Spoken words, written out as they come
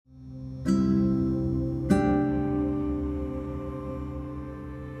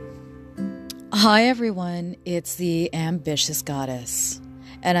Hi everyone, it's the Ambitious Goddess,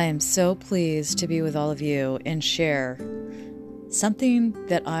 and I am so pleased to be with all of you and share something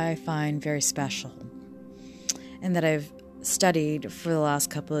that I find very special and that I've studied for the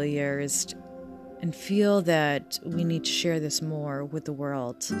last couple of years and feel that we need to share this more with the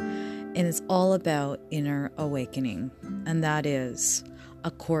world. And it's all about inner awakening, and that is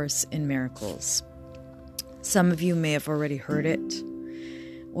A Course in Miracles. Some of you may have already heard it,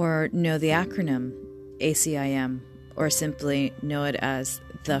 or know the acronym ACIM, or simply know it as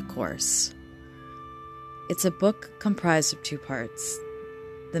The Course. It's a book comprised of two parts.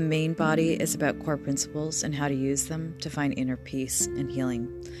 The main body is about core principles and how to use them to find inner peace and healing.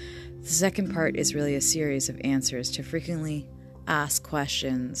 The second part is really a series of answers to frequently asked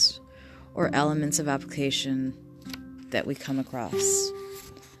questions or elements of application that we come across.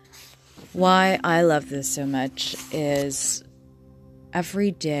 Why I love this so much is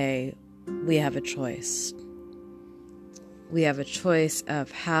every day we have a choice. We have a choice of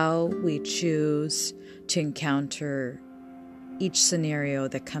how we choose to encounter each scenario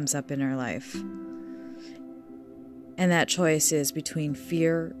that comes up in our life. And that choice is between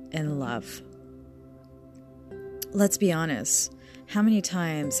fear and love. Let's be honest. How many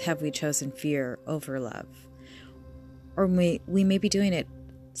times have we chosen fear over love? Or we may be doing it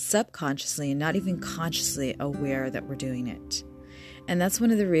subconsciously and not even consciously aware that we're doing it. And that's one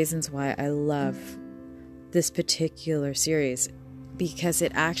of the reasons why I love this particular series, because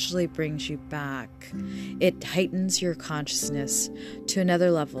it actually brings you back. It heightens your consciousness to another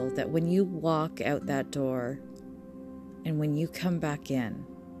level, that when you walk out that door and when you come back in,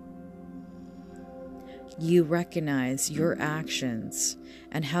 you recognize your actions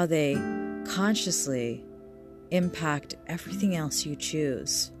and how they consciously impact everything else you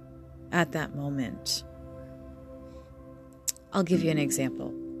choose at that moment. I'll give you an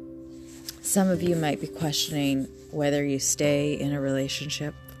example. Some of you might be questioning whether you stay in a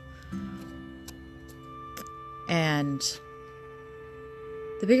relationship. And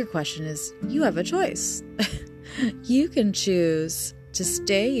the bigger question is, you have a choice. You can choose to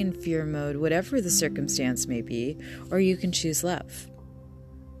stay in fear mode, whatever the circumstance may be, or you can choose love.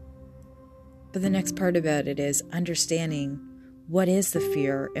 But the next part about it is understanding what is the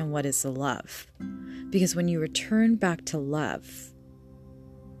fear and what is the love. Because when you return back to love,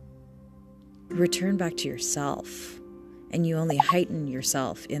 you return back to yourself, and you only heighten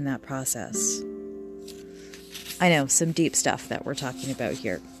yourself in that process. I know, some deep stuff that we're talking about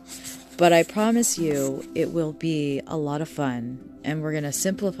here. But I promise you it will be a lot of fun, and we're going to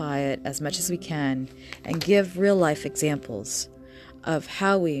simplify it as much as we can and give real life examples of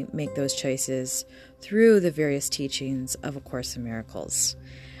how we make those choices through the various teachings of A Course in Miracles.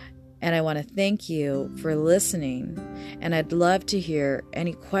 And I want to thank you for listening, and I'd love to hear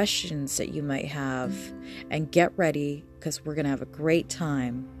any questions that you might have, and get ready, because we're going to have a great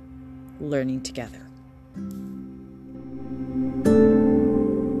time learning together.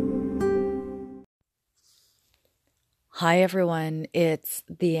 Hi everyone, it's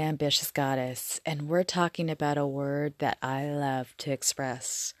the Ambitious Goddess, and we're talking about a word that I love to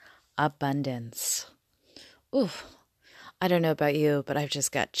express: abundance. Ooh, I don't know about you, but I've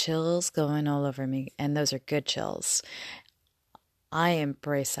just got chills going all over me, and those are good chills. I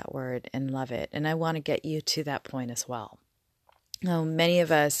embrace that word and love it, and I want to get you to that point as well. Now, many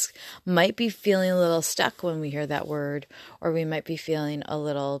of us might be feeling a little stuck when we hear that word, or we might be feeling a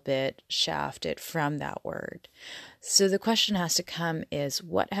little bit shafted from that word. So the question has to come is,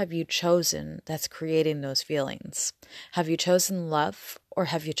 what have you chosen that's creating those feelings? Have you chosen love, or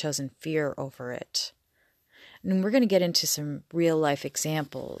have you chosen fear over it? And we're going to get into some real life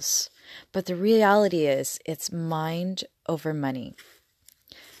examples, but the reality is it's mind over money.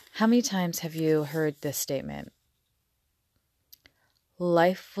 How many times have you heard this statement?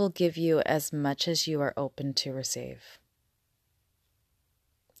 Life will give you as much as you are open to receive.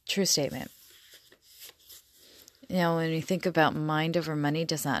 True statement. You know, when you think about mind over money,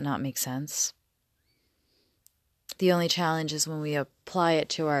 does that not make sense? The only challenge is when we apply it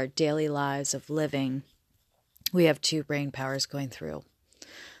to our daily lives of living, we have two brain powers going through: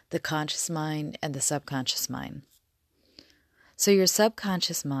 the conscious mind and the subconscious mind. So your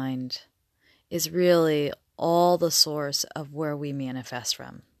subconscious mind is really all the source of where we manifest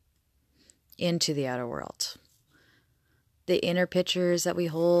from into the outer world. The inner pictures that we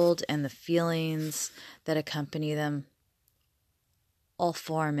hold and the feelings that accompany them all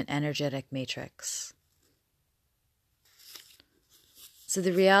form an energetic matrix. So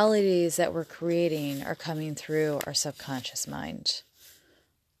the realities that we're creating are coming through our subconscious mind.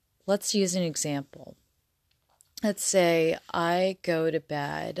 Let's use an example. Let's say I go to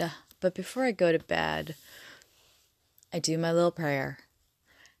bed But before I go to bed, I do my little prayer.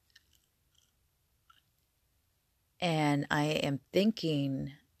 And I am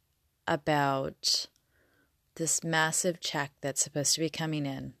thinking about this massive check that's supposed to be coming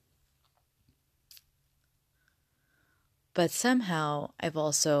in. But somehow I've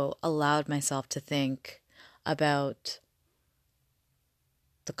also allowed myself to think about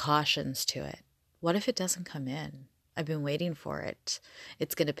the cautions to it. What if it doesn't come in? I've been waiting for it.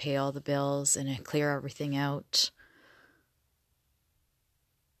 It's going to pay all the bills and clear everything out.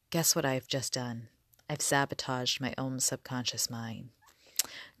 Guess what I've just done? I've sabotaged my own subconscious mind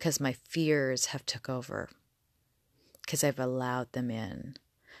because my fears have took over because I've allowed them in.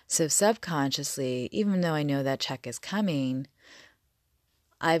 So subconsciously, even though I know that check is coming,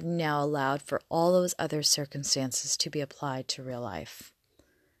 I've now allowed for all those other circumstances to be applied to real life.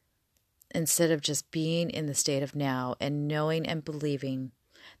 Instead of just being in the state of now and knowing and believing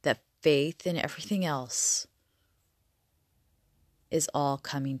that faith and everything else is all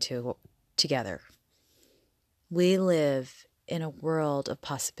coming together. We live in a world of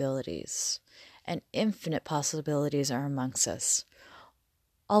possibilities, and infinite possibilities are amongst us.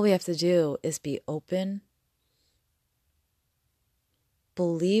 All we have to do is be open,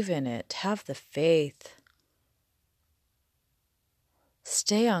 believe in it, have the faith,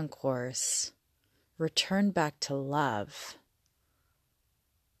 stay on course, return back to love.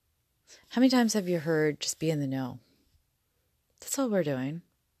 How many times have you heard just be in the know? That's all we're doing.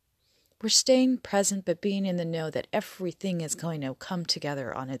 We're staying present, but being in the know that everything is going to come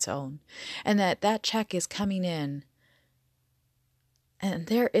together on its own, and that check is coming in. And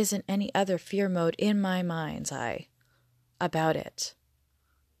there isn't any other fear mode in my mind's eye about it.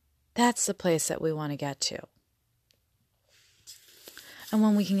 That's the place that we want to get to. And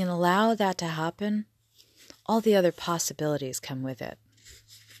when we can allow that to happen, all the other possibilities come with it.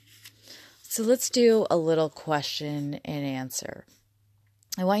 So let's do a little question and answer.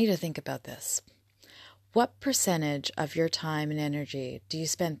 I want you to think about this. What percentage of your time and energy do you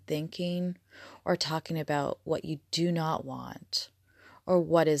spend thinking or talking about what you do not want or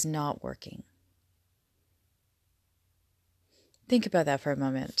what is not working? Think about that for a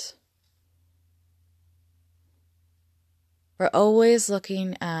moment. We're always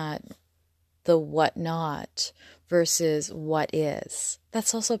looking at the what not versus what is.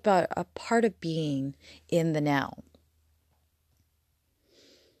 That's also about a part of being in the now.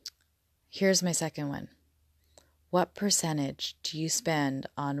 Here's my second one. What percentage do you spend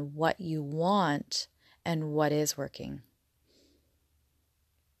on what you want and what is working?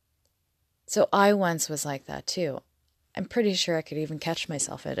 So I once was like that too. I'm pretty sure I could even catch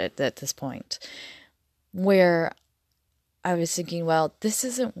myself at it at this point, where I was thinking, well, this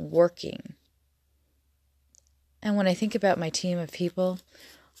isn't working. And when I think about my team of people,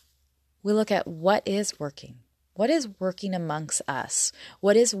 we look at what is working. What is working amongst us?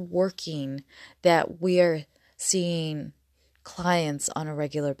 What is working that we are seeing clients on a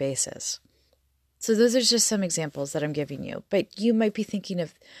regular basis? So those are just some examples that I'm giving you, but you might be thinking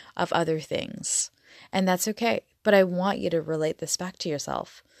of other things, and that's okay. But I want you to relate this back to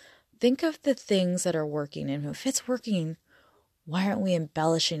yourself. Think of the things that are working, and if it's working, why aren't we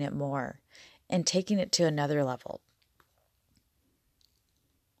embellishing it more and taking it to another level?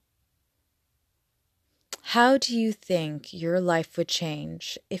 How do you think your life would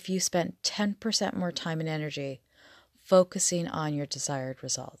change if you spent 10% more time and energy focusing on your desired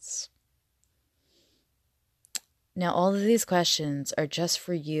results? Now, all of these questions are just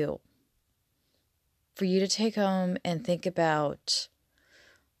for you to take home and think about,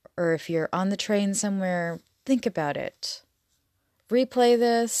 or if you're on the train somewhere, think about it. Replay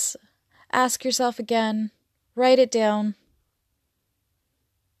this, ask yourself again, write it down.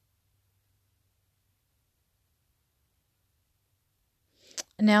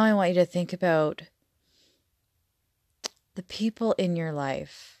 And now I want you to think about the people in your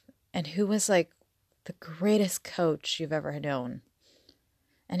life and who was like the greatest coach you've ever known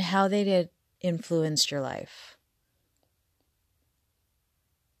and how they did influenced your life.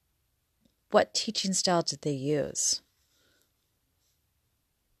 What teaching style did they use?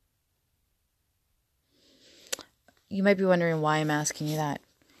 You might be wondering why I'm asking you that,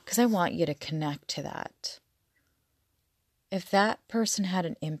 because I want you to connect to that. If that person had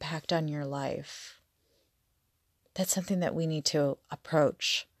an impact on your life, that's something that we need to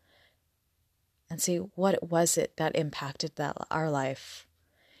approach and see what was it that impacted our life,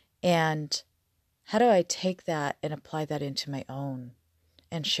 and how do I take that and apply that into my own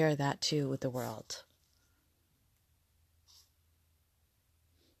and share that too with the world.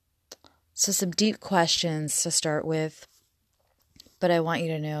 So some deep questions to start with. But I want you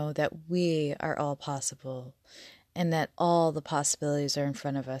to know that we are all possible and that all the possibilities are in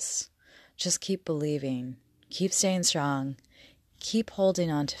front of us. Just keep believing, keep staying strong, keep holding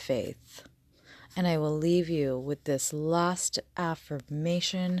on to faith. And I will leave you with this last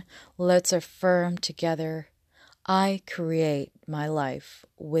affirmation. Let's affirm together. I create my life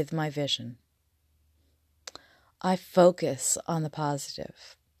with my vision. I focus on the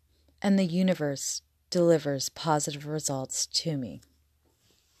positive, and the universe delivers positive results to me.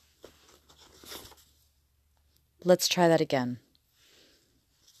 Let's try that again.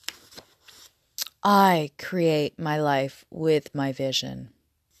 I create my life with my vision.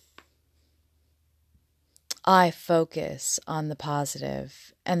 I focus on the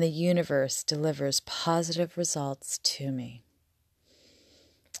positive, and the universe delivers positive results to me.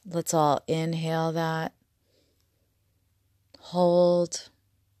 Let's all inhale that. Hold.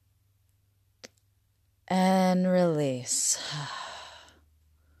 And release.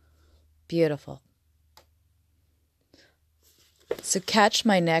 Beautiful. So catch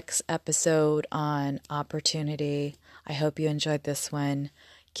my next episode on opportunity. I hope you enjoyed this one.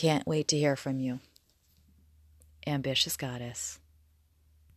 Can't wait to hear from you. Ambitious Goddess.